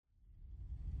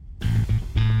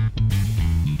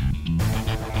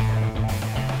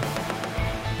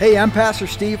Hey, I'm Pastor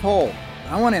Steve Holt.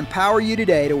 I want to empower you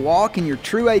today to walk in your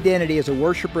true identity as a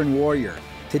worshiper and warrior.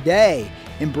 Today,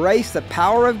 embrace the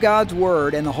power of God's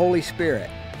Word and the Holy Spirit.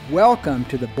 Welcome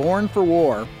to the Born for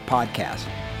War podcast.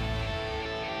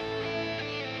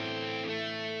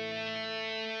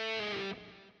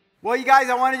 Well, you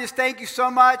guys, I want to just thank you so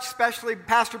much, especially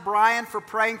Pastor Brian, for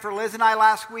praying for Liz and I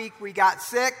last week. We got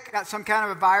sick, got some kind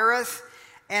of a virus.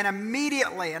 And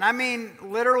immediately, and I mean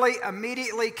literally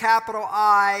immediately, capital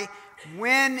I,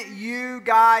 when you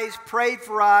guys prayed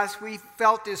for us, we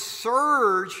felt this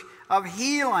surge of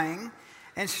healing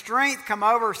and strength come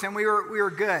over us, and we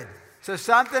were good. So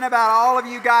something about all of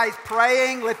you guys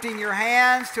praying, lifting your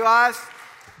hands to us,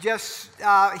 just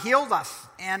healed us.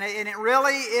 And it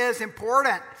really is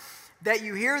important that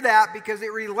you hear that because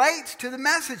it relates to the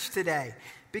message today.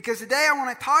 Because today I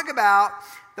want to talk about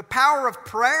the power of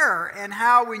prayer and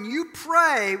how when you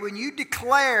pray, when you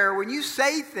declare, when you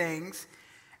say things,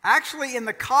 actually in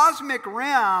the cosmic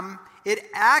realm,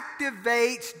 it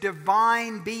activates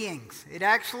divine beings. It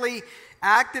actually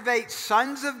activates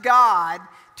sons of God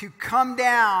to come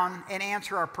down and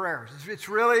answer our prayers. It's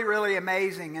really, really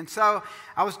amazing. And so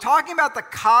I was talking about the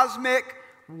cosmic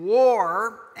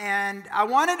war, and I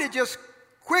wanted to just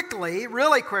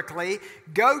really quickly,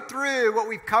 go through what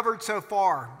we've covered so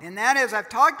far. And that is, I've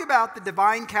talked about the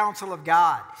divine counsel of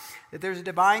God. That there's a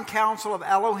divine counsel of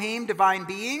Elohim, divine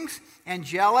beings,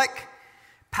 angelic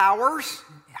powers,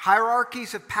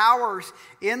 hierarchies of powers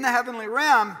in the heavenly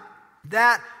realm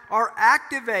that are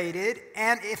activated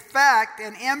and affect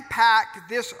and impact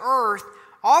this earth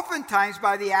oftentimes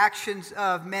by the actions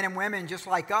of men and women just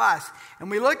like us. And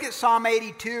we look at Psalm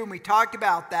 82 and we talked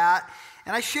about that.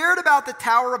 And I shared about the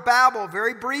Tower of Babel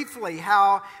very briefly,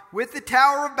 how with the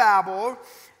Tower of Babel,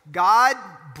 God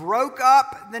broke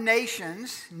up the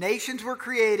nations. Nations were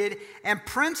created, and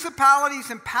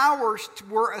principalities and powers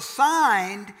were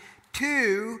assigned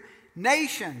to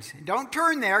nations. And don't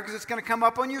turn there because it's going to come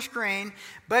up on your screen.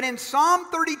 But in Psalm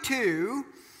 32,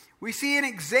 we see an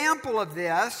example of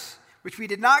this, which we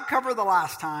did not cover the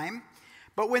last time.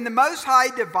 But when the Most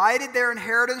High divided their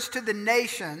inheritance to the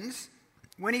nations,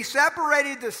 when he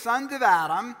separated the sons of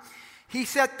Adam, he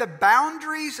set the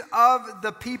boundaries of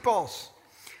the peoples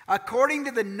according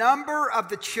to the number of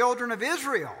the children of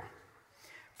Israel.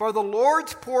 For the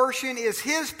Lord's portion is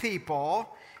his people.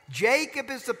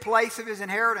 Jacob is the place of his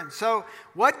inheritance. So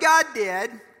what God did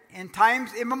in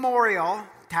times immemorial,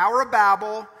 Tower of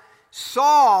Babel,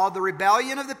 saw the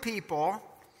rebellion of the people.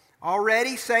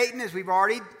 Already Satan, as we've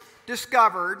already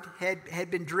discovered, had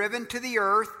been driven to the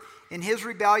earth in his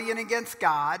rebellion against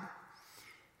God.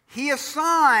 He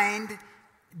assigned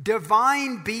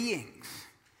divine beings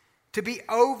to be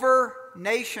over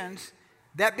nations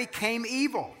that became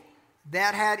evil,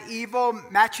 that had evil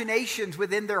machinations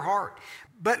within their heart.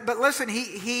 But listen,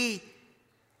 he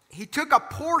took a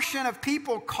portion of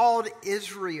people called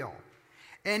Israel,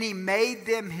 and he made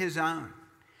them his own.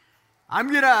 I'm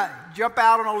going to jump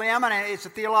out on a limb, and it's a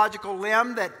theological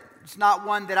limb that it's not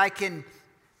one that I can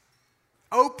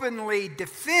openly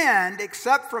defend,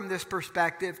 except from this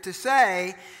perspective, to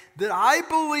say that I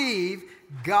believe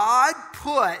God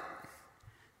put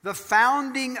the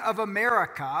founding of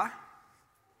America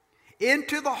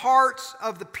into the hearts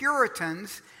of the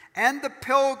Puritans and the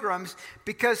Pilgrims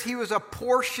because he was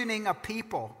apportioning a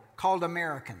people called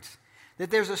Americans.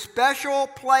 That there's a special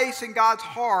place in God's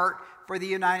heart for the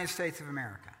United States of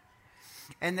America.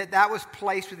 And that was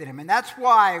placed within him. And that's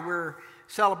why we're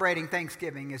celebrating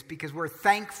Thanksgiving, is because we're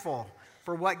thankful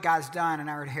for what God's done in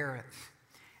our inheritance.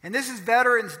 And this is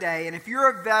Veterans Day, and if you're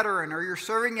a veteran or you're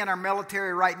serving in our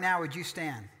military right now, would you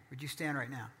stand? Would you stand right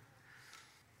now?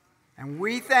 And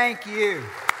we thank you.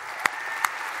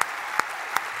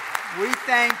 We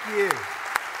thank you.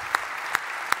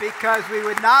 Because we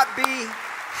would not be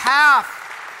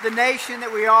half the nation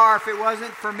that we are if it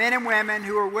wasn't for men and women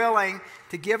who are willing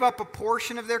to give up a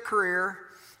portion of their career,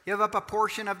 give up a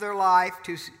portion of their life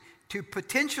to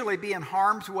potentially be in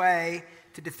harm's way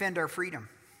to defend our freedom.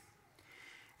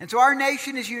 And so our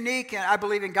nation is unique, I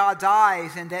believe, in God's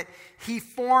eyes, and that he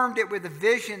formed it with a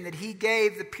vision that he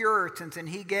gave the Puritans and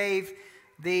he gave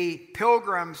the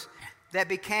Pilgrims that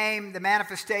became the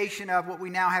manifestation of what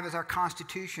we now have as our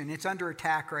Constitution. It's under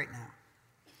attack right now.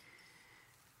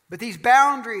 But these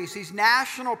boundaries, these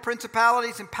national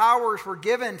principalities and powers were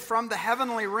given from the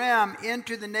heavenly realm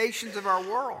into the nations of our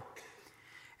world.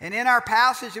 And in our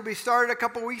passage that we started a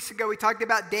couple weeks ago, we talked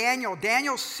about Daniel.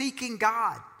 Daniel seeking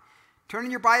God. Turn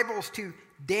in your Bibles to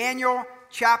Daniel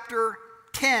chapter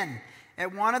 10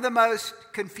 at one of the most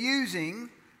confusing,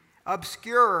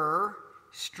 obscure,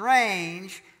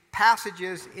 strange,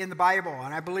 passages in the Bible.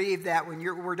 And I believe that when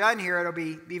we're done here, it'll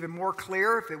be even more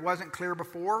clear if it wasn't clear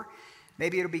before.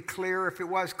 Maybe it'll be clear if it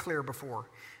was clear before.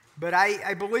 But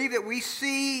I believe that we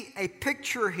see a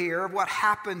picture here of what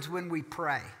happens when we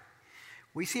pray.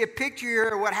 We see a picture here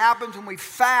of what happens when we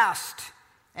fast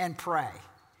and pray.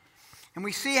 And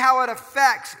we see how it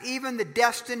affects even the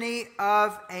destiny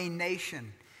of a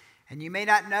nation. And you may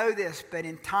not know this, but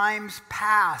in times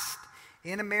past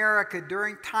in America,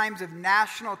 during times of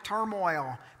national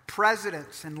turmoil,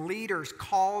 presidents and leaders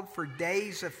called for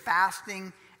days of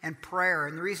fasting and prayer.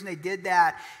 And the reason they did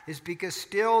that is because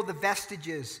still the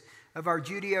vestiges of our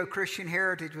Judeo-Christian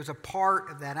heritage was a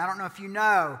part of that. I don't know if you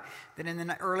know that in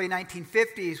the early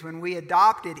 1950s when we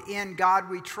adopted In God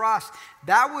We Trust,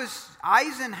 that was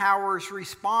Eisenhower's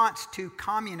response to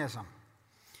communism.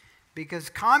 Because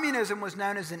communism was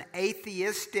known as an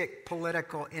atheistic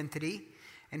political entity,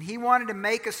 and he wanted to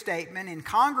make a statement, and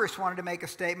Congress wanted to make a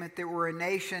statement that we're a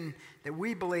nation that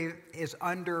we believe is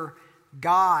under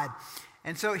God.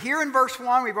 And so here in verse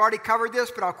 1, we've already covered this,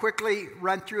 but I'll quickly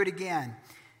run through it again.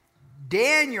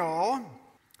 Daniel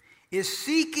is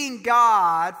seeking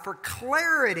God for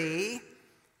clarity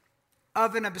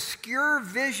of an obscure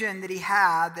vision that he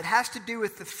had that has to do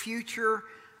with the future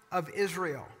of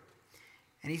Israel.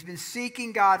 And he's been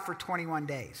seeking God for 21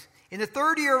 days. In the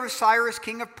 3rd year of Cyrus,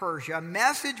 king of Persia, a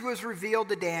message was revealed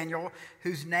to Daniel,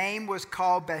 whose name was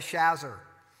called Belshazzar.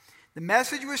 The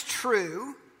message was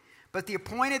true, but the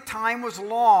appointed time was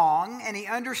long, and he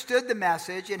understood the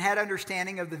message and had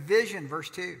understanding of the vision. Verse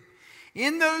 2.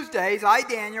 In those days, I,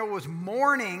 Daniel, was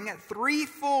mourning 3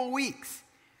 full weeks.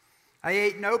 I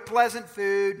ate no pleasant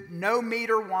food, no meat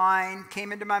or wine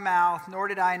came into my mouth, nor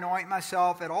did I anoint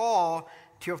myself at all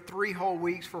till 3 whole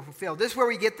weeks were fulfilled. This is where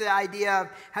we get the idea of,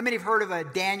 how many have heard of a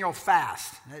Daniel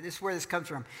fast? This is where this comes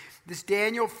from. This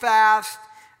Daniel fast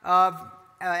of,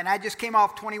 and I just came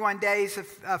off 21 days of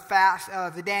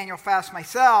the Daniel fast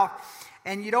myself.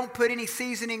 And you don't put any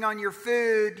seasoning on your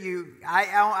food.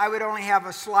 I would only have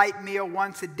a slight meal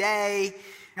once a day.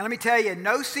 And let me tell you,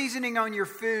 no seasoning on your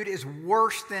food is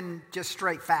worse than just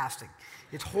straight fasting.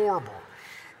 It's horrible.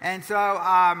 And so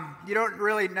you don't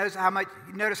really notice how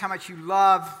much you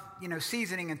love,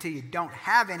 seasoning until you don't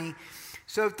have any.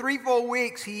 So 3 full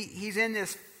weeks, he's in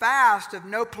this fast of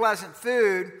no pleasant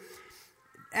food.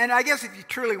 And I guess if you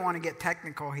truly want to get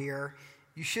technical here,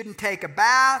 you shouldn't take a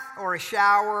bath or a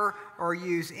shower or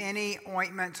use any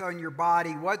ointments on your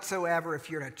body whatsoever if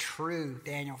you're in a true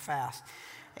Daniel fast.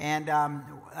 And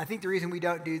I think the reason we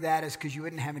don't do that is because you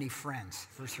wouldn't have any friends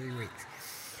for 3 weeks.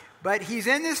 But he's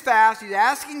in this fast. He's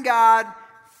asking God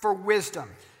for wisdom.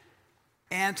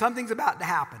 And something's about to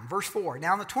happen. Verse 4.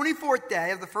 Now on the 24th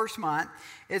day of the 1st month,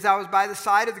 as I was by the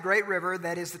side of the great river,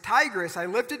 that is the Tigris, I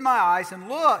lifted my eyes and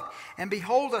looked, and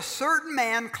behold, a certain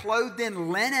man clothed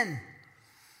in linen,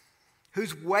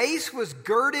 whose waist was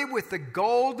girded with the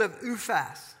gold of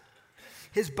Uphaz,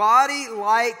 his body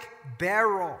like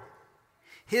beryl,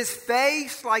 his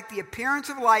face like the appearance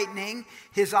of lightning,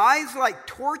 his eyes like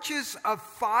torches of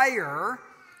fire,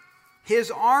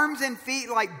 his arms and feet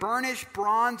like burnished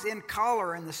bronze in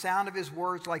color, and the sound of his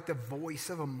words like the voice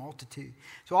of a multitude.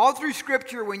 So all through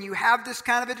Scripture, when you have this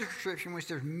kind of a description, which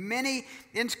there's many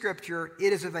in Scripture,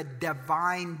 it is of a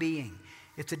divine being.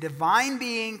 It's a divine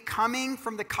being coming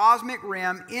from the cosmic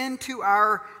realm into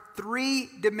our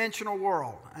 3-dimensional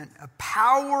world. A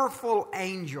powerful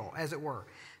angel, as it were.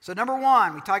 So number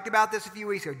 1, we talked about this a few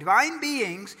weeks ago. Divine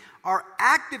beings are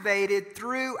activated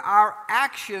through our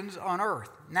actions on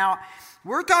earth. Now,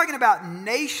 we're talking about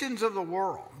nations of the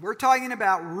world. We're talking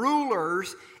about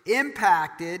rulers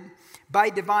impacted by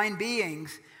divine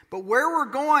beings. But where we're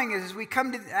going is, as we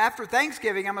come to after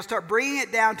Thanksgiving, I'm going to start bringing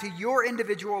it down to your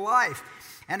individual life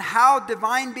and how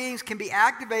divine beings can be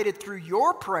activated through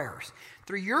your prayers,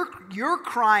 through your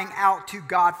crying out to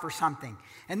God for something.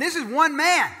 And this is one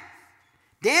man.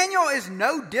 Daniel is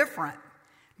no different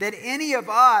than any of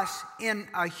us in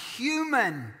a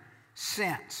human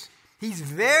sense. He's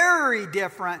very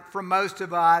different from most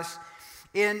of us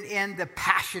in the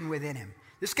passion within him.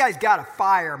 This guy's got a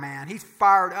fire, man. He's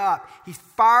fired up. He's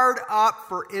fired up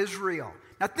for Israel.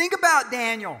 Now think about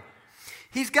Daniel.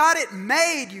 He's got it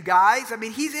made, you guys. I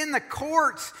mean, he's in the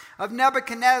courts of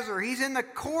Nebuchadnezzar. He's in the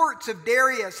courts of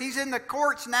Darius. He's in the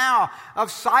courts now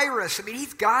of Cyrus. I mean,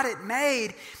 he's got it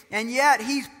made. And yet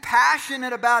he's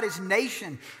passionate about his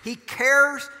nation. He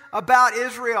cares about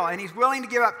Israel. And he's willing to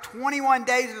give up 21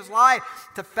 days of his life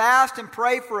to fast and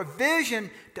pray for a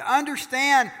vision to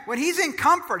understand when he's in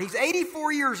comfort. He's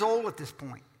 84 years old at this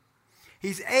point.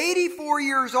 He's 84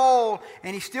 years old,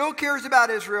 and he still cares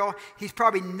about Israel. He's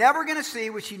probably never going to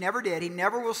see, which he never did. He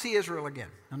never will see Israel again.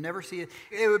 He'll never see it.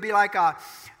 It would be like a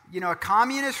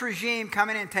communist regime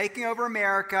coming in, taking over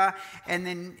America, and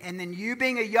then you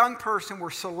being a young person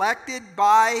were selected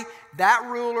by that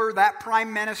ruler, that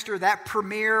prime minister, that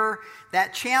premier,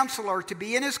 that chancellor to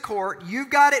be in his court. You've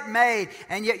got it made,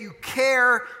 and yet you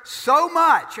care so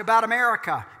much about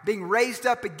America being raised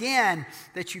up again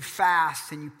that you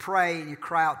fast and you pray and you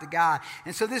cry out to God.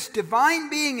 And so this divine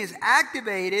being is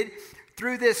activated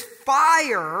through this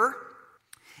fire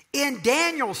in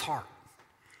Daniel's heart.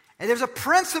 And there's a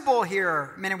principle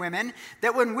here, men and women,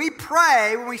 that when we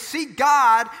pray, when we seek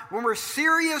God, when we're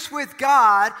serious with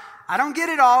God, I don't get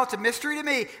it all, it's a mystery to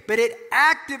me, but it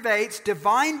activates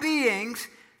divine beings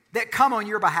that come on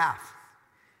your behalf.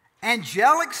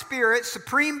 Angelic spirits,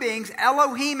 supreme beings,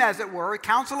 Elohim as it were,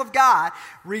 counsel of God,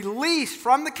 released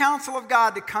from the counsel of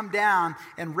God to come down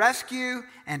and rescue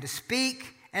and to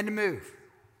speak and to move.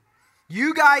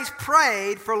 You guys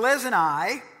prayed for Liz and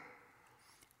I.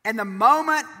 And the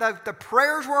moment the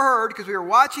prayers were heard, because we were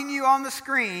watching you on the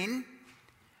screen,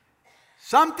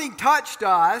 something touched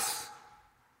us.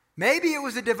 Maybe it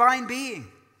was a divine being.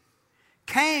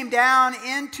 Came down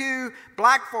into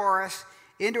Black Forest,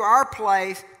 into our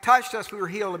place, touched us, we were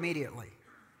healed immediately.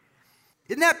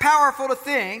 Isn't that powerful to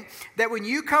think that when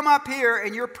you come up here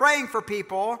and you're praying for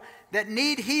people that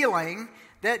need healing,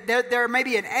 that there may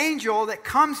be an angel that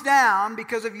comes down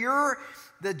because of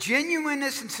the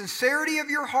genuineness and sincerity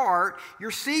of your heart, you're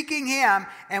seeking Him,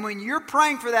 and when you're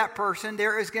praying for that person,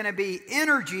 there is going to be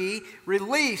energy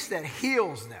released that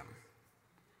heals them.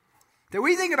 That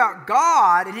we think about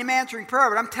God and Him answering prayer,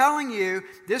 but I'm telling you,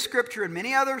 this scripture and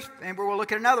many others, and we'll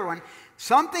look at another one,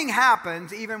 something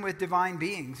happens even with divine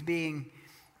beings being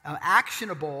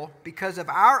actionable because of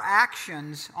our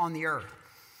actions on the earth.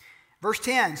 Verse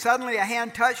 10, suddenly a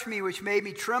hand touched me which made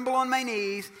me tremble on my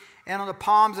knees and on the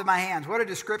palms of my hands. What a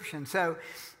description. So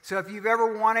if you've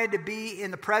ever wanted to be in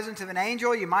the presence of an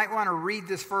angel, you might want to read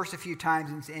this verse a few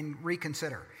times and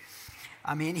reconsider.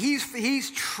 I mean,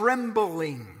 he's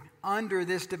trembling under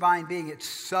this divine being. It's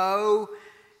so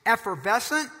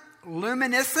effervescent,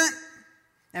 luminescent,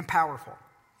 and powerful.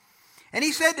 And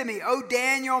he said to me, "O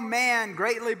Daniel, man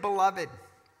greatly beloved."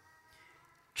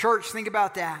 Church, think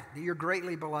about that you're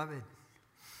greatly beloved.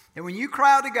 And when you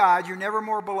cry out to God, you're never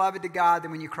more beloved to God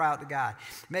than when you cry out to God.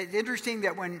 It's interesting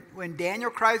that when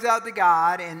Daniel cries out to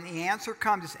God and the answer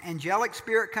comes, this angelic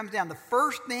spirit comes down, the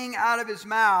first thing out of his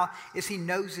mouth is he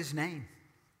knows his name.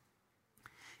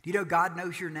 Do you know God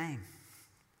knows your name?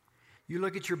 You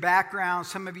look at your background,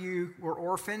 some of you were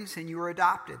orphans and you were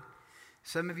adopted.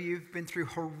 Some of you have been through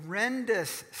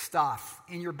horrendous stuff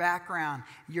in your background.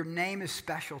 Your name is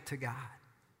special to God.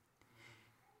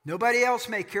 Nobody else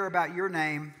may care about your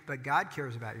name, but God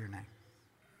cares about your name.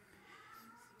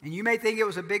 And you may think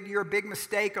you're a big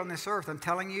mistake on this earth. I'm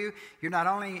telling you, you're not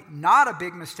only not a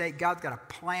big mistake, God's got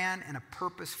a plan and a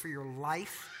purpose for your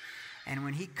life. And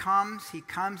when He comes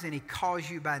and He calls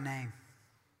you by name.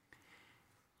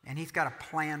 And He's got a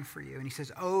plan for you. And He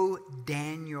says, "Oh,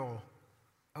 Daniel,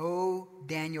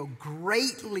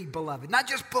 greatly beloved." Not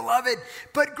just beloved,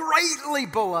 but greatly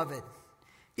beloved.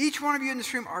 Each one of you in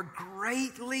this room are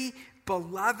greatly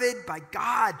beloved by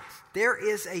God. There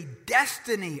is a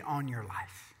destiny on your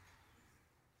life.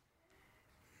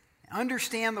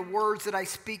 Understand the words that I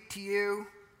speak to you.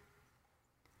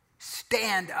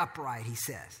 Stand upright, he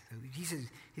says. He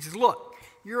says, look,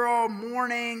 you're all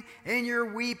mourning and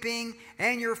you're weeping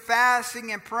and you're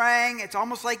fasting and praying. It's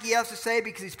almost like he has to say,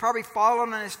 because he's probably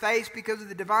fallen on his face because of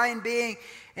the divine being.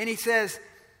 And he says,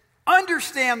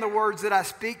 understand the words that I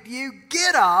speak to you.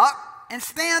 Get up and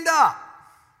stand up.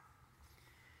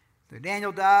 So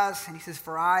Daniel does, and he says,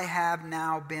 "For I have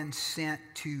now been sent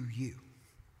to you."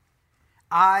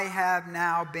 I have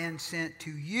now been sent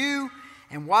to you.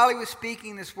 And while he was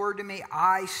speaking this word to me,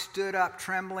 I stood up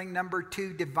trembling. Number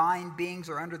 2, divine beings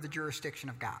are under the jurisdiction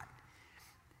of God.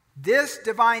 This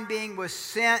divine being was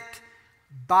sent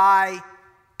by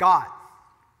God.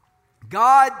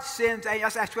 God sends,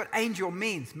 that's what angel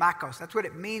means, makos. That's what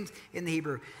it means in the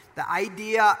Hebrew. The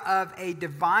idea of a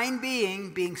divine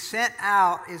being sent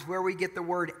out is where we get the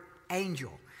word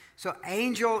angel. So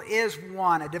angel is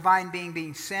one, a divine being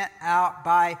being sent out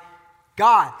by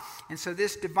God. And so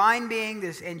this divine being,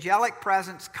 this angelic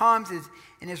presence comes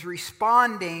and is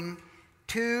responding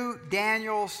to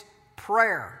Daniel's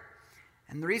prayer.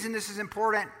 And the reason this is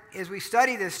important is we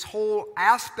study this whole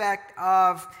aspect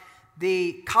of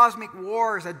the cosmic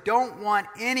wars. I don't want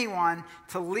anyone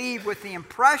to leave with the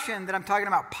impression that I'm talking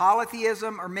about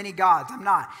polytheism or many gods. I'm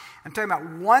not. I'm talking about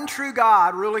one true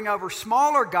God ruling over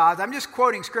smaller gods. I'm just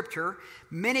quoting scripture.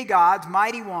 Many gods,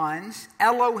 mighty ones,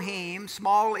 Elohim,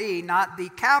 small e, not the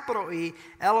capital E,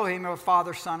 Elohim of the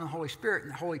Father, Son, and Holy Spirit,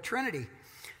 and the Holy Trinity.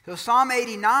 So Psalm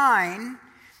 89,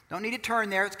 don't need to turn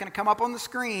there, it's going to come up on the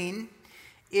screen,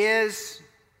 is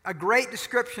a great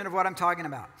description of what I'm talking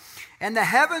about. And the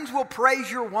heavens will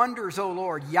praise your wonders, O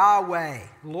Lord, Yahweh.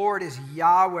 Lord is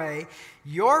Yahweh.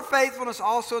 Your faithfulness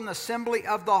also in the assembly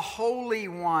of the holy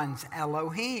ones,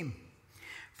 Elohim.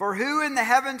 For who in the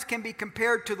heavens can be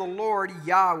compared to the Lord,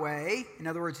 Yahweh? In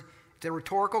other words, it's a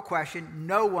rhetorical question.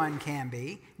 No one can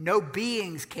be. No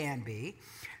beings can be.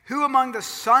 Who among the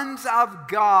sons of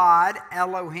God,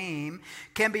 Elohim,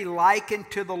 can be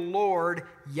likened to the Lord,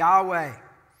 Yahweh?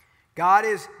 God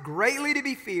is greatly to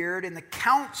be feared in the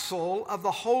council of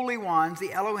the holy ones,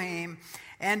 the Elohim,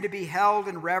 and to be held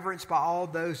in reverence by all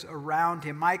those around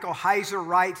him. Michael Heiser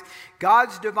writes,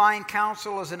 God's divine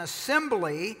council is an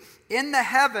assembly in the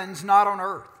heavens, not on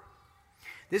earth.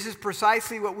 This is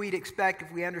precisely what we'd expect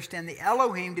if we understand the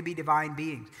Elohim to be divine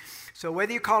beings. So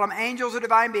whether you call them angels or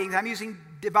divine beings, I'm using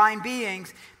divine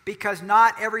beings because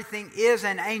not everything is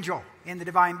an angel in the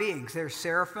divine beings. There's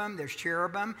seraphim, there's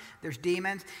cherubim, there's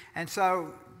demons. And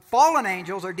so fallen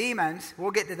angels or demons,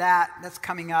 we'll get to that. That's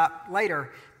coming up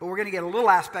later. But we're going to get a little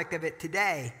aspect of it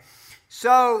today.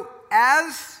 So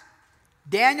as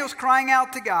Daniel's crying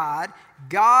out to God,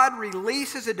 God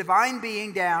releases a divine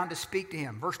being down to speak to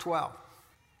him. Verse 12.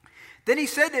 Then he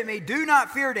said to me, do not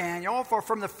fear, Daniel, for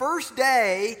from the first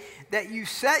day that you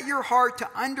set your heart to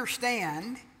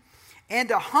understand and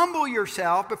to humble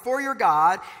yourself before your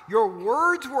God, your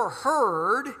words were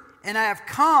heard, and I have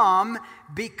come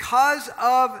because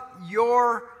of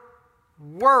your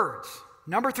words.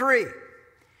 Number 3,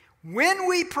 when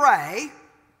we pray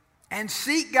and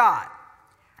seek God,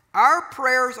 our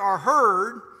prayers are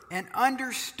heard and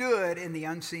understood in the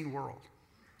unseen world.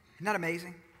 Isn't that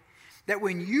amazing? That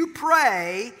when you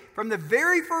pray from the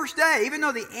very first day, even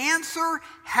though the answer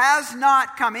has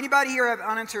not come. Anybody here have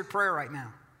unanswered prayer right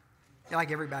now?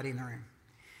 Like everybody in the room.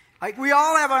 Like we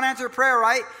all have unanswered prayer,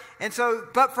 right? And so,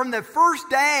 but from the first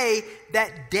day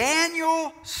that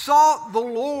Daniel sought the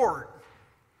Lord,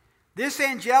 this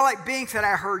angelic being said,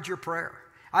 I heard your prayer.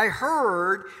 I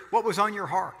heard what was on your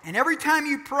heart. And every time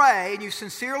you pray and you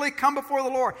sincerely come before the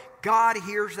Lord, God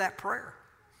hears that prayer.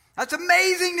 That's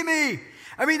amazing to me.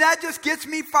 I mean, that just gets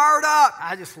me fired up.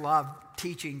 I just love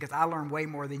teaching because I learn way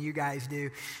more than you guys do.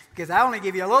 Because I only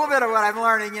give you a little bit of what I'm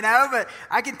learning, but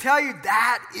I can tell you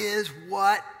that's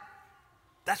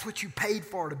what you paid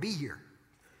for to be here.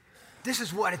 This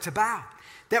is what it's about.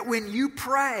 That when you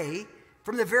pray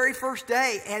from the very first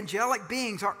day, angelic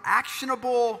beings are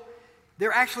actionable.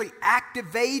 They're actually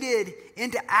activated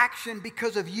into action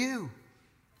because of you.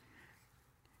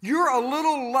 You're a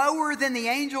little lower than the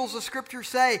angels, the scriptures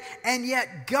say, and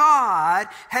yet God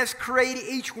has created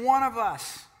each one of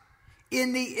us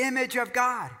in the image of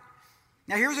God.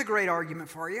 Now here's a great argument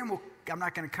for you, and I'm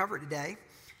not going to cover it today.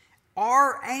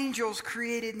 Are angels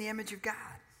created in the image of God?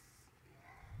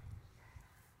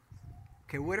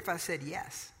 Okay, what if I said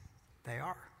yes, they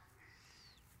are?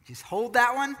 Just hold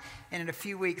that one, and in a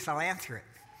few weeks I'll answer it.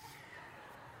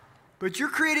 But you're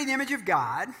created in the image of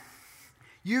God.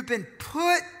 You've been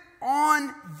put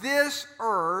on this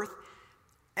earth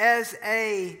as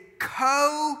a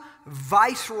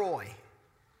co-viceroy,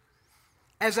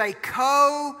 as a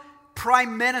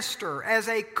co-prime minister, as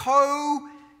a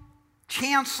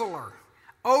co-chancellor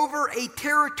over a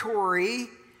territory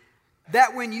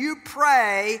that when you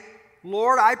pray,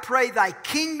 Lord, I pray thy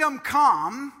kingdom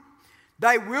come,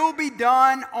 thy will be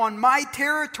done on my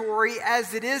territory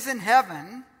as it is in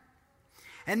heaven.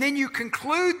 And then you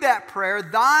conclude that prayer,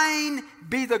 thine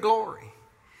be the glory,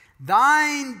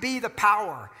 thine be the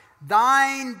power,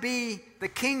 thine be the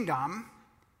kingdom.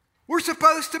 We're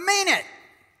supposed to mean it.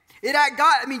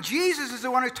 Jesus is the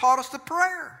one who taught us the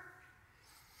prayer.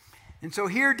 And so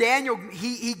here Daniel,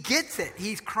 he gets it.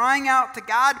 He's crying out to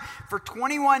God for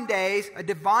 21 days. A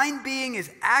divine being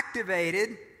is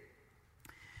activated,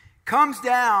 comes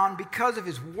down because of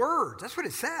his words. That's what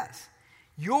it says.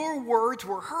 Your words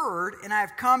were heard, and I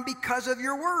have come because of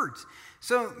your words.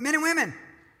 So, men and women,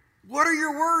 what are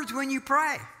your words when you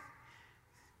pray?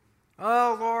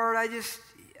 Oh, Lord, it's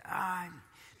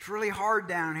really hard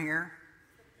down here.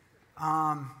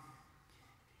 That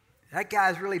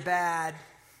guy's really bad,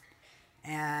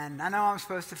 and I know I'm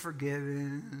supposed to forgive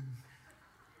him.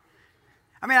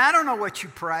 I don't know what you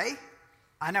pray.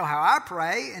 I know how I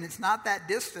pray, and it's not that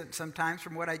distant sometimes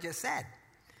from what I just said.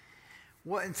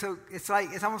 What? And so it's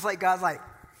almost like God's like,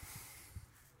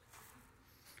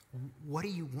 what do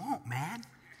you want, man?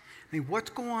 I mean, what's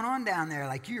going on down there?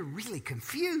 Like, you're really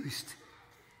confused.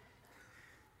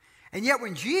 And yet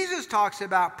when Jesus talks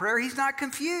about prayer, he's not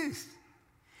confused.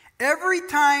 Every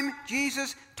time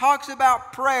Jesus talks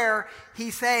about prayer,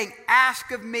 he's saying,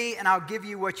 ask of me and I'll give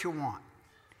you what you want.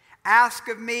 Ask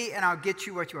of me and I'll get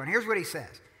you what you want. Here's what he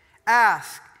says.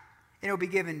 Ask and it will be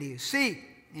given to you. Seek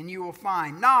and you will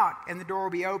find. Knock and the door will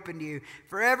be open to you.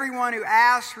 For everyone who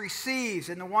asks receives,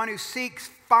 and the one who seeks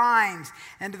finds,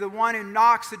 and to the one who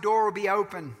knocks the door will be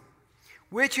open.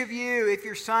 Which of you, if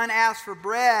your son asks for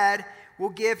bread, will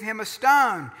give him a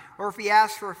stone? Or if he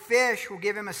asks for a fish, will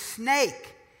give him a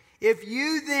snake? If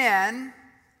you then,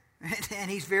 and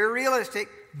he's very realistic,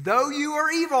 though you are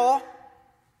evil,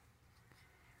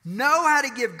 know how to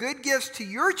give good gifts to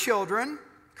your children,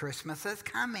 Christmas is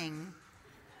coming.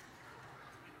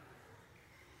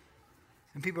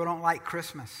 And people don't like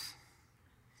Christmas.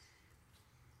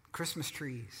 Christmas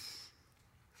trees.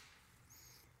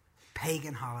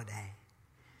 Pagan holiday.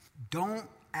 Don't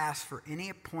ask for any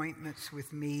appointments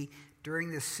with me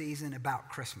during this season about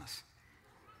Christmas.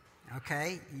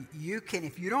 Okay? You can,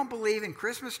 if you don't believe in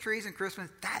Christmas trees and Christmas,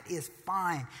 that is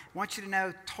fine. I want you to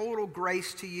know, total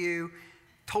grace to you.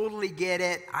 Totally get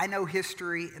it. I know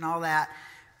history and all that.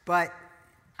 But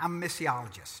I'm a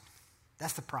missiologist.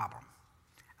 That's the problem.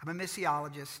 I'm a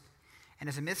missiologist. And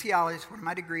as a missiologist, one of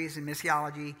my degrees in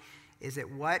missiology is that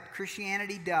what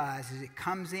Christianity does is it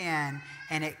comes in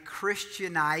and it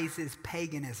Christianizes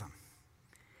paganism.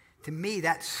 To me,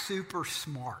 that's super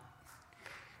smart.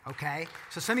 Okay?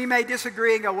 So some of you may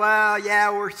disagree and go, well,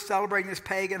 yeah, we're celebrating this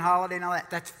pagan holiday and all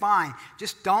that. That's fine.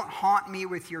 Just don't haunt me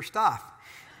with your stuff,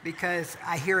 because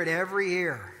I hear it every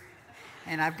year.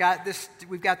 And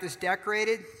we've got this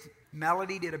decorated.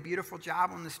 Melody did a beautiful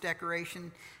job on this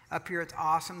decoration up here. It's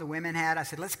awesome. The women had. I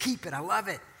said, let's keep it. I love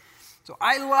it. So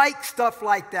I like stuff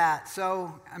like that.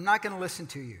 So I'm not going to listen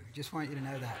to you. Just want you to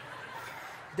know that.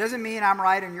 It doesn't mean I'm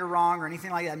right and you're wrong or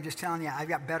anything like that. I'm just telling you I've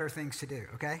got better things to do,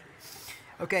 okay?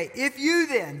 Okay, if you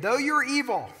then, though you're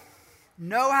evil,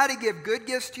 know how to give good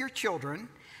gifts to your children,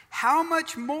 how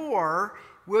much more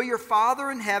will your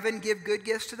Father in heaven give good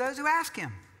gifts to those who ask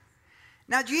him?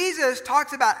 Now, Jesus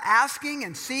talks about asking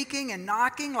and seeking and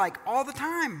knocking like all the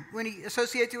time when he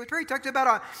associates it with prayer. He talks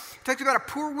about a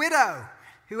poor widow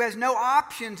who has no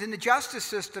options in the justice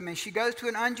system, and she goes to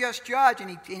an unjust judge, and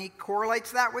he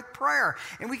correlates that with prayer.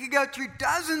 And we could go through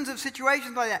dozens of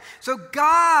situations like that. So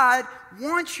God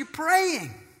wants you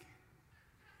praying.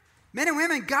 Men and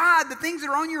women, God, the things that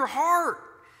are on your heart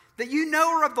that you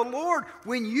know are of the Lord,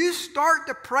 when you start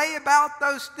to pray about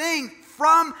those things,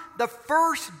 from the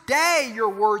first day your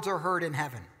words are heard in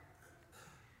heaven.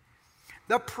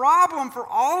 The problem for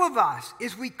all of us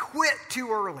is we quit too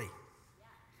early.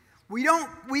 We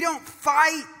don't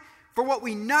fight for what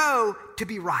we know to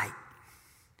be right.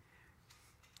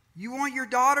 You want your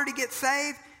daughter to get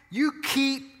saved? You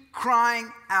keep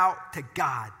crying out to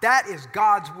God. That is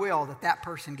God's will, that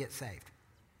person gets saved.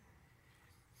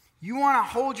 You want to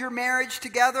hold your marriage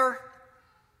together?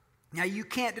 Now, you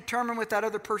can't determine what that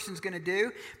other person's going to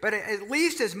do, but at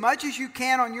least as much as you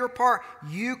can on your part,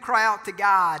 you cry out to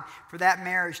God for that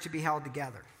marriage to be held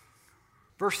together.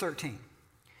 Verse 13.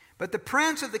 But the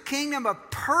prince of the kingdom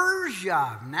of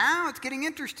Persia, now it's getting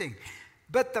interesting.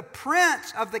 But the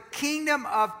prince of the kingdom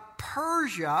of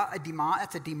Persia,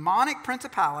 that's a demonic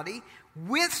principality,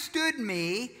 withstood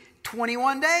me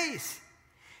 21 days.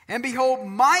 And behold,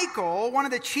 Michael, one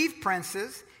of the chief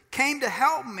princes, came to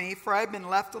help me, for I had been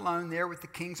left alone there with the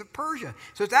kings of Persia.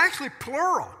 So it's actually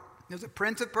plural. There's a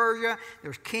prince of Persia.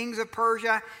 There's kings of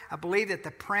Persia. I believe that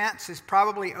the prince is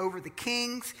probably over the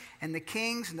kings, and the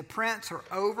kings and the prince are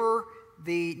over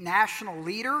the national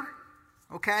leader.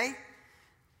 Okay?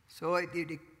 So it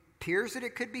appears that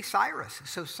it could be Cyrus.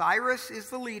 So Cyrus is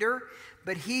the leader,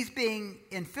 but he's being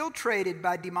infiltrated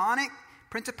by demonic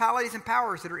principalities and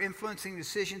powers that are influencing the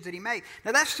decisions that he makes.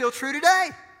 Now that's still true today.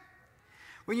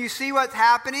 When you see what's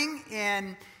happening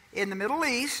in the Middle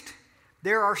East,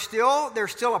 there's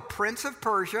still a prince of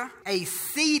Persia, a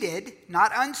seated,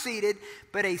 not unseated,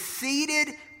 but a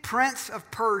seated prince of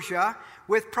Persia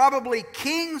with probably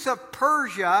kings of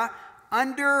Persia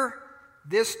under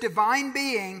this divine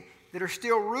being that are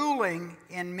still ruling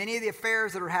in many of the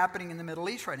affairs that are happening in the Middle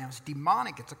East right now. It's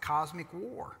demonic. It's a cosmic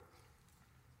war.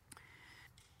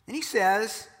 And he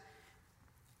says,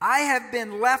 I have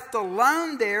been left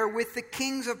alone there with the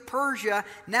kings of Persia.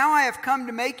 Now I have come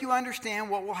to make you understand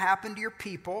what will happen to your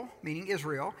people, meaning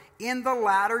Israel, in the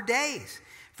latter days.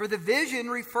 For the vision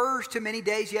refers to many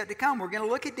days yet to come. We're going to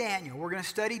look at Daniel. We're going to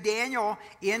study Daniel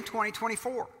in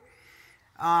 2024.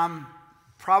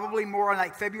 Probably more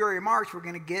like February or March, we're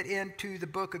going to get into the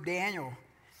book of Daniel.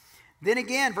 Then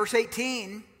again, verse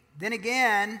 18, then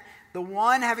again, the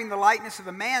one having the likeness of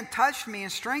a man touched me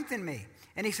and strengthened me.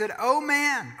 And he said, O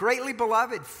man, greatly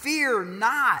beloved, fear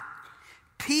not.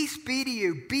 Peace be to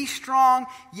you. Be strong.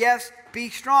 Yes, be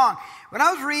strong. When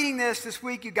I was reading this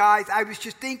week, you guys, I was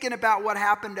just thinking about what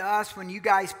happened to us when you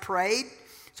guys prayed.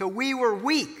 So we were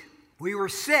weak. We were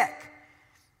sick.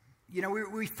 You know,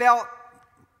 we felt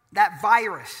that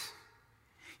virus.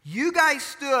 You guys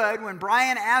stood when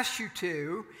Brian asked you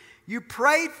to. You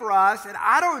prayed for us, and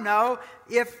I don't know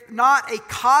if not a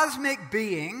cosmic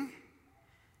being,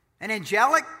 an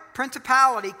angelic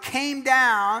principality came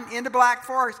down into Black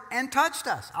Forest and touched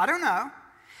us. I don't know.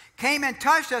 Came and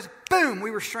touched us. Boom,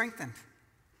 we were strengthened.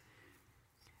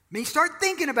 I mean, start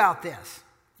thinking about this.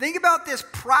 Think about this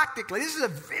practically. This is a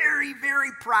very, very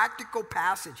practical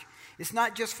passage. It's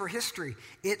not just for history.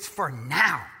 It's for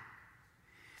now.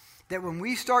 That when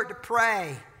we start to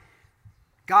pray,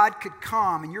 God could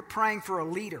come, and you're praying for a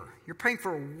leader. You're praying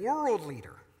for a world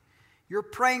leader. You're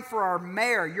praying for our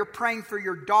mayor. You're praying for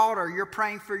your daughter. You're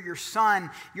praying for your son.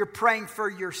 You're praying for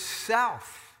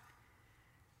yourself.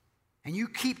 And you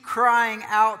keep crying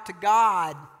out to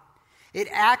God. It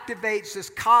activates this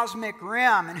cosmic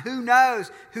realm, and who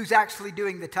knows who's actually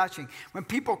doing the touching. When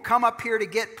people come up here to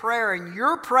get prayer, and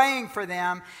you're praying for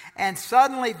them, and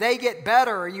suddenly they get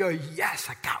better, and you go, yes,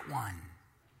 I got one.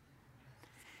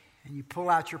 And you pull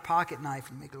out your pocket knife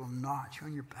and make a little notch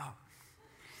on your belt.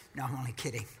 No, I'm only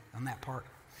kidding on that part.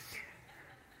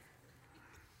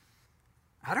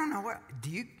 I don't know what, do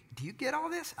you get all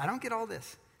this? I don't get all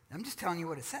this. I'm just telling you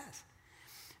what it says.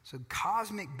 So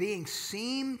cosmic beings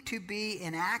seem to be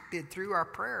enacted through our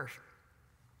prayers.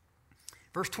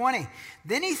 Verse 20,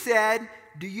 then he said,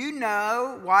 do you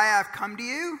know why I've come to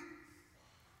you?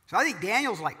 So I think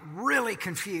Daniel's like really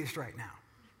confused right now.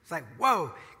 It's like,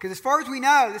 whoa, because as far as we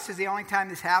know, this is the only time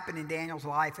this happened in Daniel's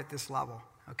life at this level,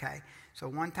 okay? So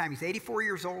one time, he's 84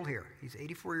 years old here. He's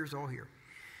 84 years old here.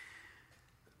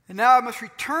 And now I must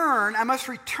return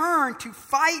to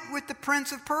fight with the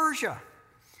prince of Persia.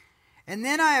 And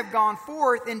then I have gone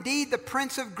forth. Indeed, the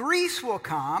prince of Greece will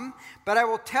come, but I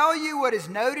will tell you what is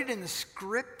noted in the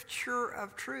scripture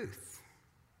of truth.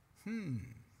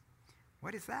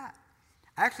 What is that?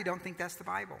 I actually don't think that's the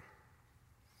Bible.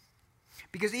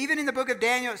 Because even in the book of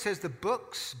Daniel, it says the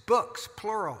books,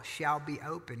 plural, shall be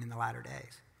opened in the latter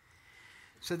days.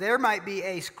 So there might be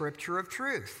a scripture of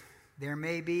truth. There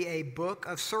may be a book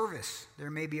of service. There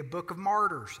may be a book of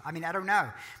martyrs. I mean, I don't know.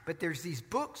 But there's these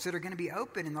books that are going to be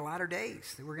open in the latter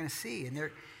days that we're going to see.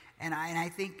 And I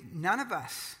think none of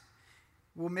us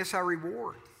will miss our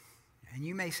reward. And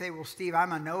you may say, well, Steve,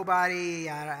 I'm a nobody.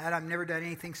 I've never done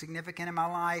anything significant in my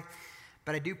life.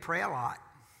 But I do pray a lot.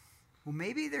 Well,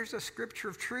 maybe there's a scripture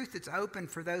of truth that's open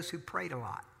for those who prayed a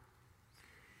lot.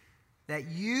 That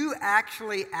you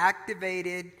actually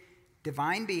activated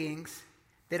divine beings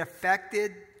that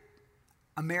affected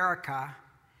America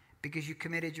because you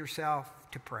committed yourself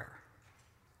to prayer.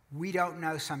 We don't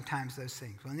know sometimes those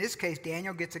things. Well, in this case,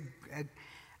 Daniel gets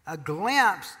a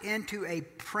glimpse into a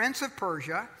prince of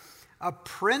Persia, a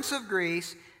prince of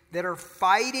Greece that are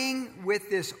fighting with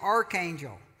this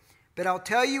archangel. But I'll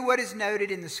tell you what is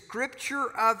noted in the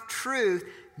scripture of truth.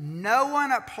 No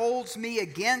one upholds me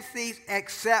against these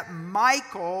except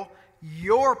Michael,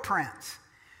 your prince.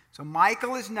 So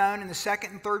Michael is known in the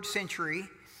 2nd and 3rd century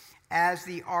as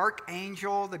the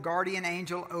archangel, the guardian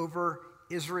angel over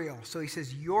Israel. So he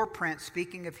says, your prince,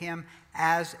 speaking of him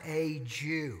as a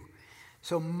Jew.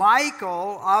 So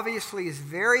Michael obviously is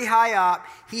very high up.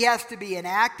 He has to be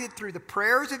enacted through the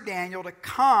prayers of Daniel to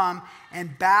come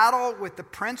and battle with the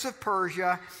prince of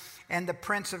Persia and the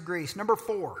prince of Greece. Number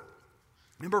four,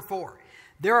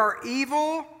 there are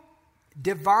evil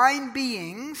divine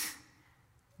beings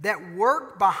that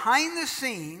work behind the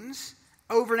scenes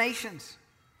over nations.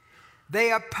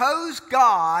 They oppose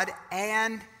God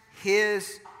and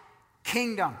his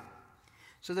kingdom.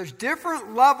 So there's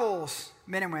different levels,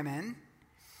 men and women.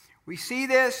 We see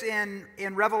this in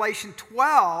Revelation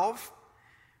 12,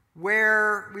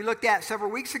 where we looked at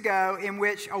several weeks ago, in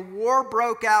which a war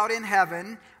broke out in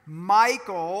heaven.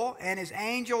 Michael and his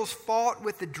angels fought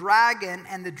with the dragon,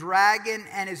 and the dragon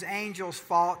and his angels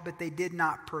fought, but they did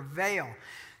not prevail.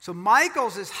 So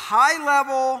Michael's this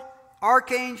high-level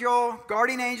archangel,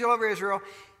 guardian angel over Israel.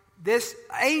 This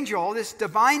angel, this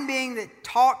divine being that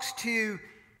talks to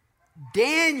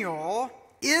Daniel,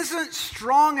 isn't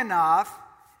strong enough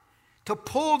to to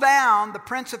pull down the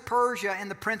prince of Persia and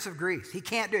the prince of Greece. He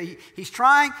can't do it. He's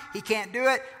trying. He can't do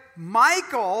it.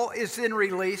 Michael is then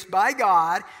released by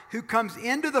God, who comes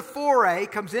into the foray,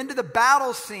 comes into the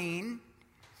battle scene,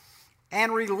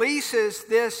 and releases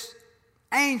this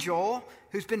angel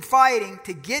who's been fighting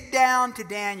to get down to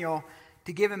Daniel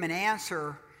to give him an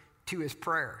answer to his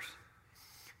prayers.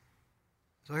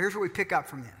 So here's what we pick up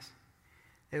from this.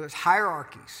 It was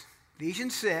hierarchies.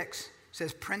 Ephesians 6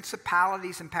 says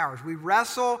principalities and powers. We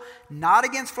wrestle not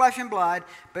against flesh and blood,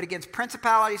 but against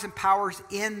principalities and powers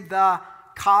in the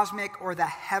cosmic or the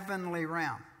heavenly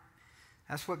realm.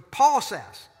 That's what Paul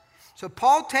says. So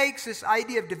Paul takes this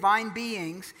idea of divine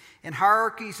beings and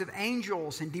hierarchies of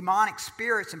angels and demonic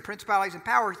spirits and principalities and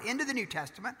powers into the New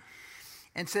Testament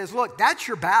and says, look, that's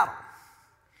your battle.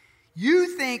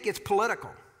 You think it's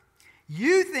political.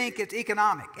 You think it's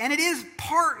economic. And it is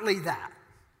partly that,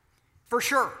 for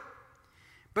sure.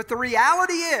 But the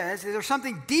reality is there's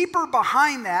something deeper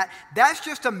behind that. That's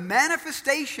just a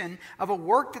manifestation of a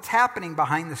work that's happening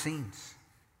behind the scenes.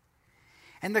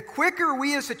 And the quicker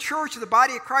we as a church, the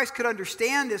body of Christ, could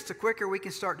understand this, the quicker we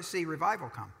can start to see revival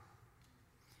come.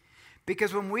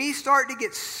 Because when we start to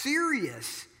get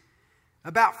serious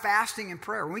about fasting and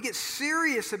prayer, when we get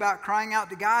serious about crying out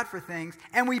to God for things,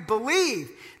 and we believe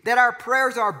that our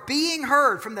prayers are being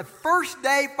heard from the first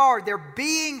day forward, they're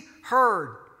being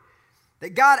heard,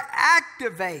 that God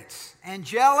activates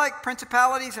angelic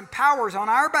principalities and powers on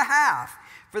our behalf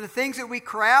for the things that we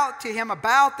cry out to Him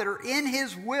about that are in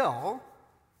His will,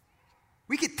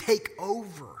 we could take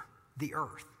over the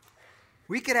earth.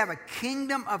 We could have a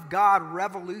kingdom of God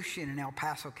revolution in El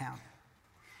Paso County.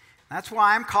 That's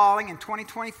why I'm calling in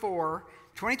 2024,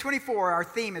 our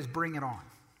theme is Bring It On.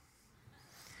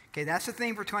 Okay, that's the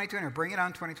theme for 2020, Bring It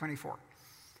On 2024.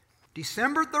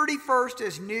 December 31st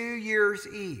is New Year's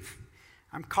Eve.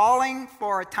 I'm calling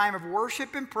for a time of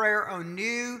worship and prayer on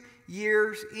New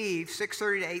Year's Eve,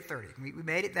 6:30 to 8:30. We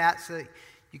made it that so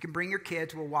you can bring your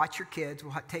kids. We'll watch your kids.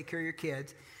 We'll take care of your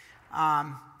kids.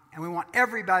 And we want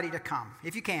everybody to come,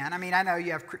 if you can. I mean, I know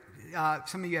you have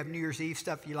some of you have New Year's Eve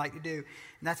stuff you like to do,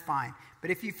 and that's fine.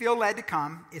 But if you feel led to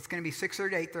come, it's going to be 6:30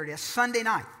 to 8:30. It's Sunday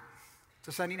night. It's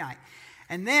a Sunday night.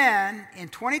 And then in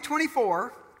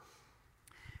 2024,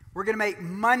 we're going to make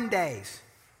Mondays,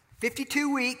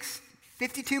 52 weeks,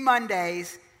 52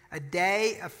 Mondays, a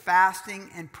day of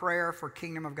fasting and prayer for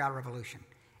Kingdom of God Revolution.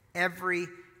 Every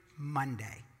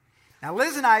Monday. Now,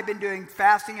 Liz and I have been doing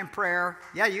fasting and prayer.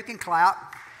 Yeah, you can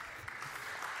clap.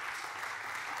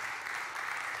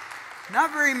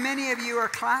 Not very many of you are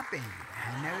clapping.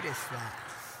 I noticed that.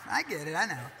 I get it, I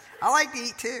know. I like to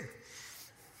eat too.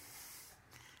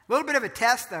 A little bit of a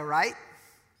test though, right?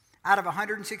 Out of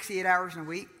 168 hours in a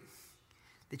week,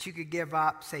 that you could give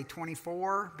up, say,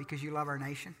 24 because you love our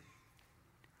nation.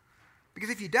 Because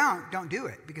if you don't do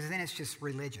it, because then it's just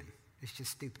religion. It's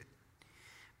just stupid.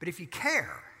 But if you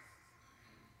care,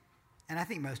 and I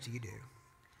think most of you do,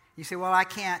 you say, well, I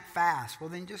can't fast. Well,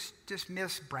 then just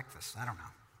miss breakfast. I don't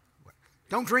know.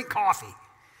 Don't drink coffee.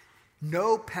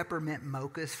 No peppermint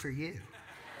mochas for you.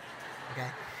 Okay?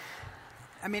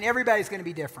 I mean, everybody's going to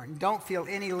be different. Don't feel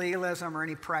any legalism or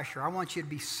any pressure. I want you to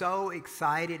be so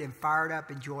excited and fired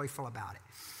up and joyful about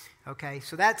it. Okay?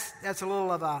 So that's a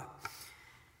little of a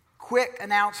quick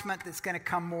announcement that's going to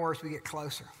come more as we get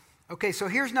closer. Okay, so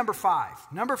here's number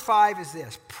 5. Number 5 is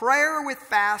this. Prayer with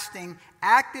fasting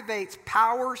activates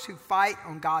powers who fight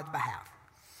on God's behalf.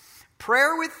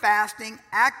 Prayer with fasting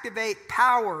activate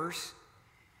powers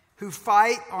who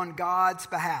fight on God's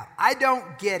behalf. I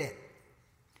don't get it.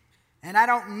 And I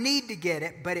don't need to get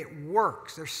it, but it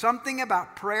works. There's something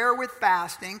about prayer with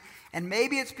fasting, and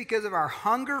maybe it's because of our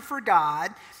hunger for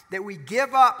God, that we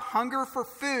give up hunger for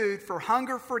food for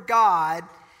hunger for God,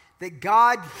 that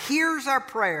God hears our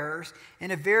prayers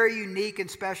in a very unique and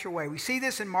special way. We see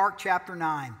this in Mark chapter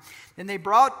 9. Then they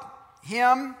brought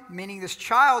him, meaning this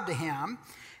child, to him,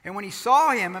 and when he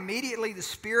saw him, immediately the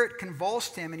spirit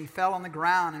convulsed him, and he fell on the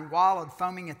ground and wallowed,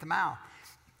 foaming at the mouth.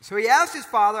 So he asked his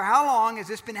father, how long has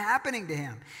this been happening to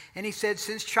him? And he said,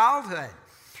 since childhood.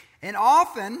 And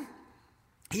often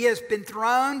he has been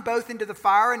thrown both into the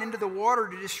fire and into the water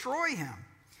to destroy him.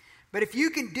 But if you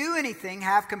can do anything,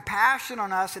 have compassion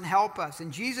on us and help us.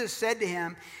 And Jesus said to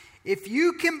him, if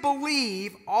you can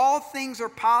believe, all things are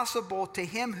possible to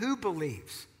him who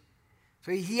believes.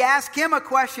 So he asked him a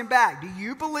question back. Do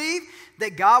you believe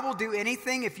that God will do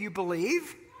anything if you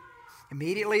believe?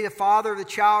 Immediately the father of the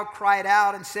child cried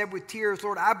out and said with tears,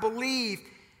 Lord, I believe,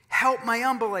 help my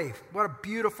unbelief. What a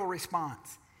beautiful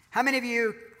response. How many of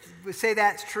you would say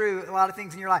that's true, a lot of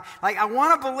things in your life. Like, I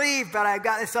want to believe, but I've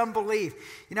got this unbelief.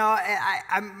 You know,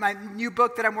 my new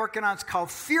book that I'm working on is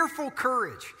called Fearful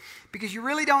Courage, because you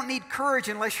really don't need courage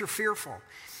unless you're fearful.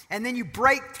 And then you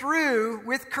break through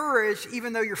with courage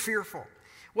even though you're fearful.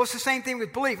 Well, it's the same thing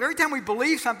with belief. Every time we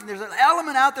believe something, there's an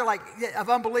element out there like of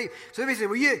unbelief. So if you say,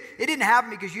 well, it didn't happen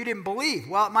because you didn't believe.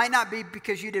 Well, it might not be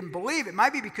because you didn't believe. It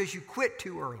might be because you quit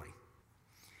too early.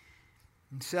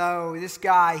 And so this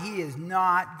guy, he is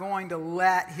not going to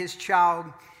let his child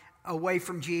away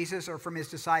from Jesus or from his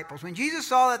disciples. When Jesus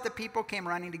saw that the people came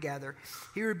running together,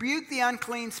 he rebuked the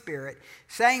unclean spirit,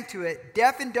 saying to it,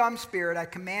 "Deaf and dumb spirit, I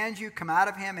command you, come out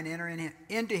of him and enter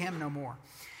into him no more."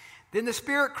 Then the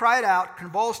spirit cried out,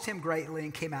 convulsed him greatly,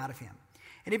 and came out of him.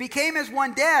 And he became as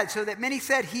one dead, so that many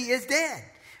said, "He is dead."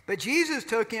 But Jesus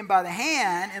took him by the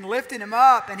hand and lifted him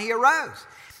up, and he arose.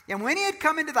 And when he had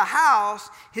come into the house,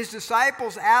 his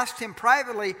disciples asked him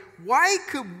privately, "Why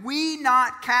could we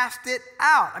not cast it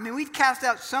out?" I mean, we've cast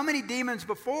out so many demons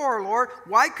before, Lord.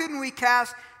 Why couldn't we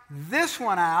cast this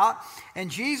one out? And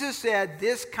Jesus said,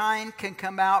 "This kind can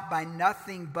come out by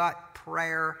nothing but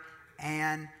prayer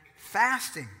and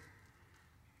fasting."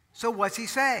 So what's he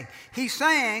saying? He's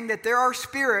saying that there are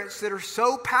spirits that are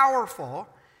so powerful,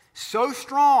 so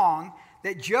strong,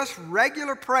 that just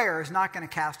regular prayer is not going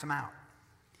to cast them out.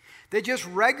 That just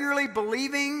regularly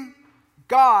believing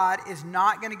God is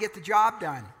not going to get the job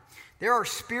done. There are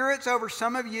spirits over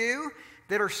some of you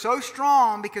that are so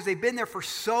strong because they've been there for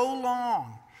so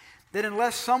long that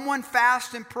unless someone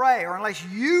fasts and pray, or unless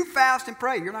you fast and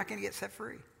pray, you're not going to get set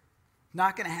free.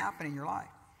 Not going to happen in your life.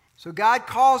 So God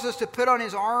calls us to put on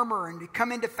his armor and to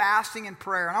come into fasting and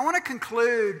prayer. And I want to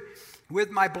conclude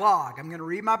with my blog. I'm going to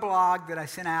read my blog that I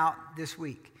sent out this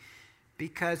week,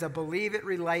 because I believe it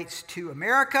relates to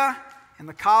America and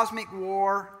the cosmic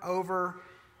war over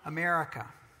America.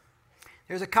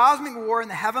 There's a cosmic war in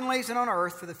the heavenlies and on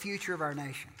earth for the future of our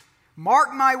nation.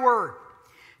 Mark my word,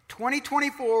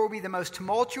 2024 will be the most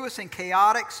tumultuous and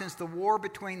chaotic since the war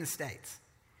between the states.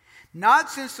 Not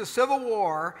since the Civil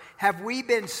War have we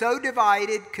been so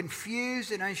divided,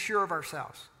 confused, and unsure of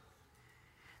ourselves.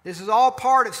 This is all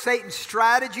part of Satan's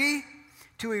strategy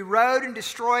to erode and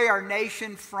destroy our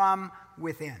nation from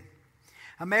within.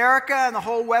 America and the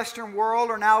whole Western world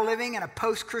are now living in a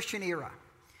post-Christian era,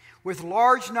 with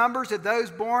large numbers of those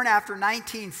born after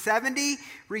 1970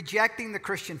 rejecting the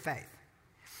Christian faith.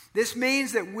 This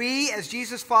means that we, as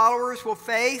Jesus followers, will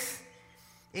face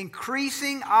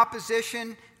increasing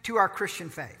opposition to our Christian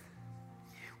faith.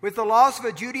 With the loss of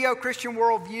a Judeo-Christian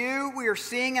worldview, we are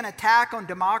seeing an attack on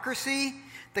democracy,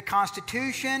 the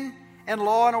Constitution, and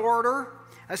law and order,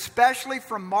 especially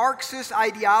from Marxist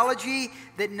ideology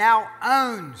that now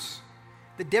owns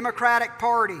the Democratic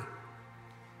Party,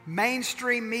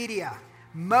 mainstream media,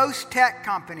 most tech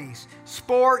companies,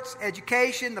 sports,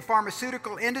 education, the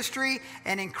pharmaceutical industry,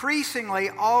 and increasingly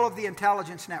all of the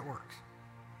intelligence networks.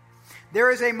 There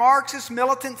is a Marxist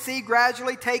militancy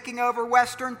gradually taking over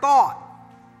Western thought.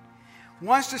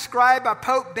 Once described by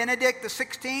Pope Benedict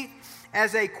XVI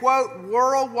as a, quote,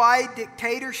 worldwide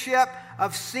dictatorship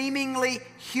of seemingly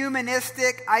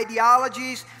humanistic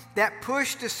ideologies that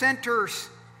push dissenters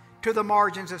to the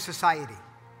margins of society.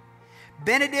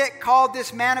 Benedict called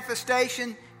this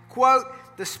manifestation, quote,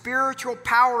 the spiritual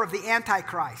power of the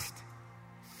Antichrist.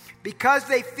 Because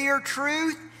they fear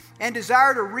truth and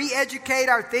desire to re-educate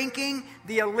our thinking,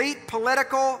 the elite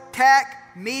political, tech,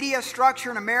 media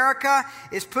structure in America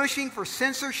is pushing for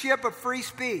censorship of free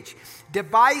speech,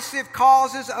 divisive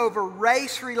causes over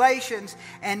race relations,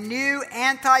 and new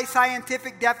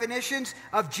anti-scientific definitions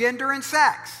of gender and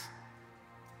sex.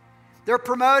 They're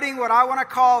promoting what I want to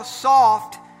call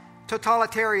soft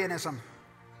totalitarianism.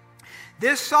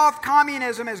 This soft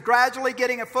communism is gradually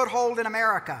getting a foothold in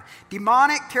America.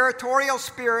 Demonic territorial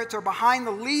spirits are behind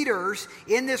the leaders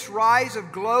in this rise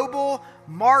of global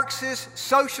Marxist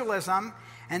socialism,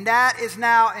 and that is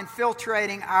now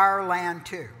infiltrating our land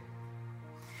too.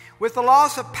 With the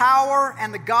loss of power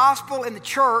and the gospel in the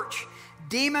church,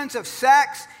 demons of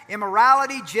sex,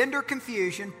 immorality, gender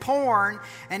confusion, porn,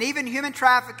 and even human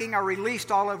trafficking are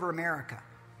released all over America.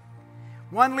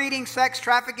 One leading sex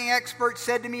trafficking expert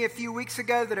said to me a few weeks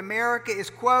ago that America is,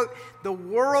 quote, the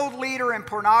world leader in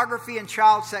pornography and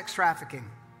child sex trafficking.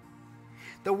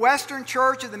 The Western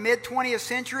church of the mid-20th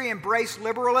century embraced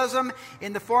liberalism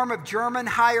in the form of German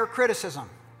higher criticism,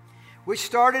 which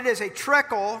started as a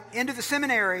trickle into the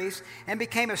seminaries and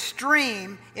became a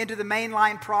stream into the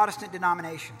mainline Protestant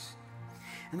denominations.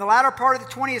 In the latter part of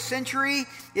the 20th century,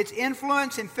 its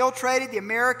influence infiltrated the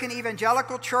American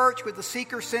evangelical church with the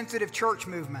seeker-sensitive church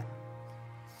movement.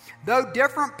 Though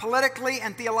different politically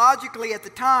and theologically at the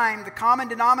time, the common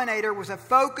denominator was a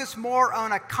focus more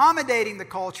on accommodating the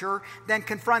culture than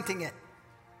confronting it.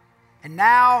 And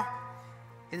now,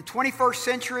 in the 21st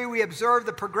century, we observe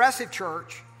the progressive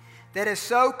church that is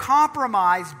so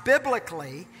compromised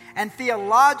biblically and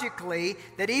theologically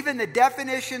that even the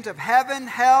definitions of heaven,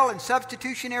 hell, and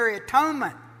substitutionary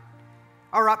atonement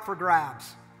are up for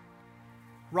grabs.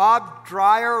 Rob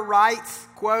Dreyer writes,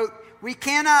 quote, "We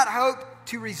cannot hope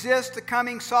to resist the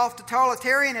coming soft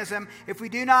totalitarianism if we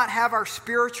do not have our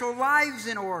spiritual lives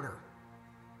in order."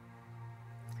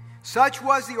 Such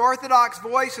was the Orthodox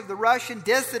voice of the Russian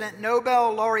dissident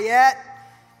Nobel laureate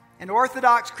and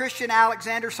Orthodox Christian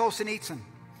Alexander Solzhenitsyn.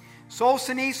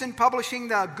 Solzhenitsyn publishing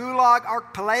the Gulag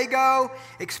Archipelago,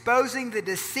 exposing the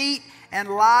deceit and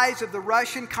lies of the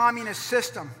Russian communist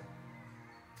system.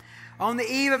 On the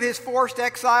eve of his forced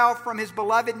exile from his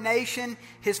beloved nation,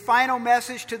 his final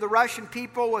message to the Russian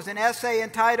people was an essay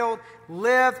entitled,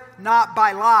 "Live Not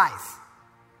by Lies."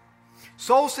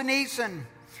 Solzhenitsyn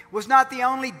was not the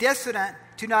only dissident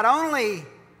to not only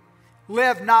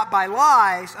live not by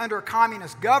lies under a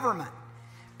communist government,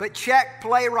 but Czech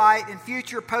playwright and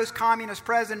future post-communist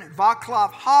president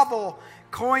Václav Havel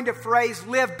coined a phrase,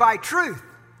 "live by truth."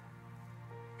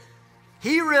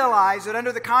 He realized that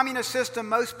under the communist system,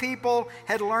 most people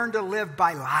had learned to live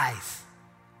by lies.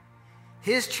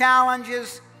 His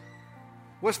challenges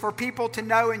was for people to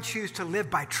know and choose to live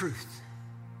by truth.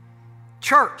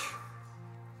 Church,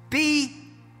 be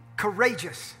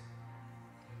courageous.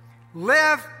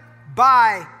 Live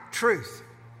by truth.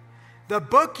 The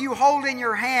book you hold in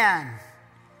your hand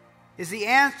is the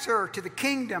answer to the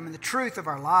kingdom and the truth of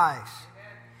our lives.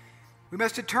 We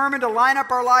must determine to line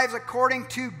up our lives according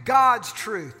to God's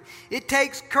truth. It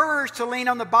takes courage to lean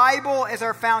on the Bible as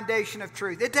our foundation of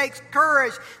truth. It takes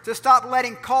courage to stop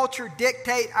letting culture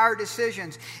dictate our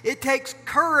decisions. It takes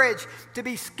courage to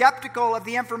be skeptical of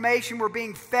the information we're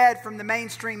being fed from the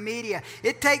mainstream media.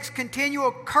 It takes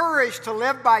continual courage to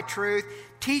live by truth,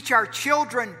 teach our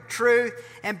children truth,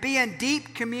 and be in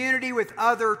deep community with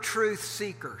other truth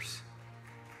seekers.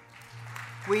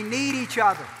 We need each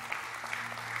other.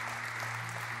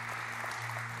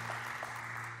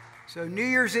 So New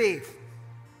Year's Eve,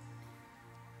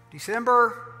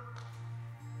 December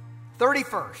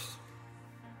 31st,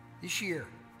 this year,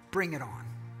 bring it on.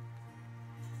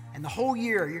 And the whole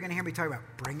year, you're going to hear me talk about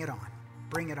bring it on,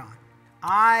 bring it on.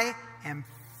 I am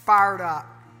fired up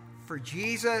for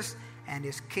Jesus and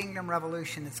his kingdom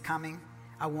revolution that's coming.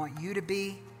 I want you to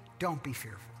be. Don't be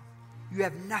fearful. You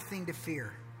have nothing to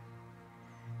fear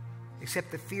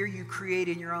except the fear you create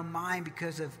in your own mind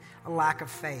because of a lack of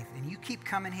faith. And you keep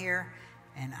coming here,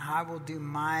 and I will do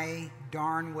my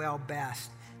darn well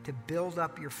best to build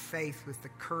up your faith with the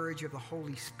courage of the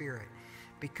Holy Spirit,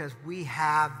 because we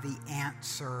have the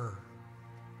answer.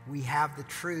 We have the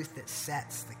truth that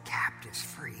sets the captives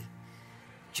free.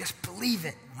 Just believe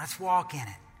it, and let's walk in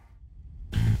it.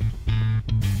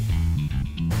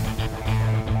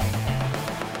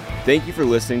 Thank you for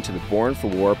listening to the Born for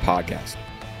War podcast.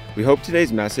 We hope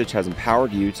today's message has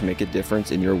empowered you to make a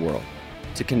difference in your world.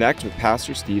 To connect with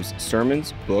Pastor Steve's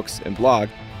sermons, books, and blog,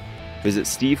 visit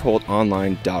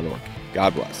steveholtonline.org.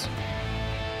 God bless.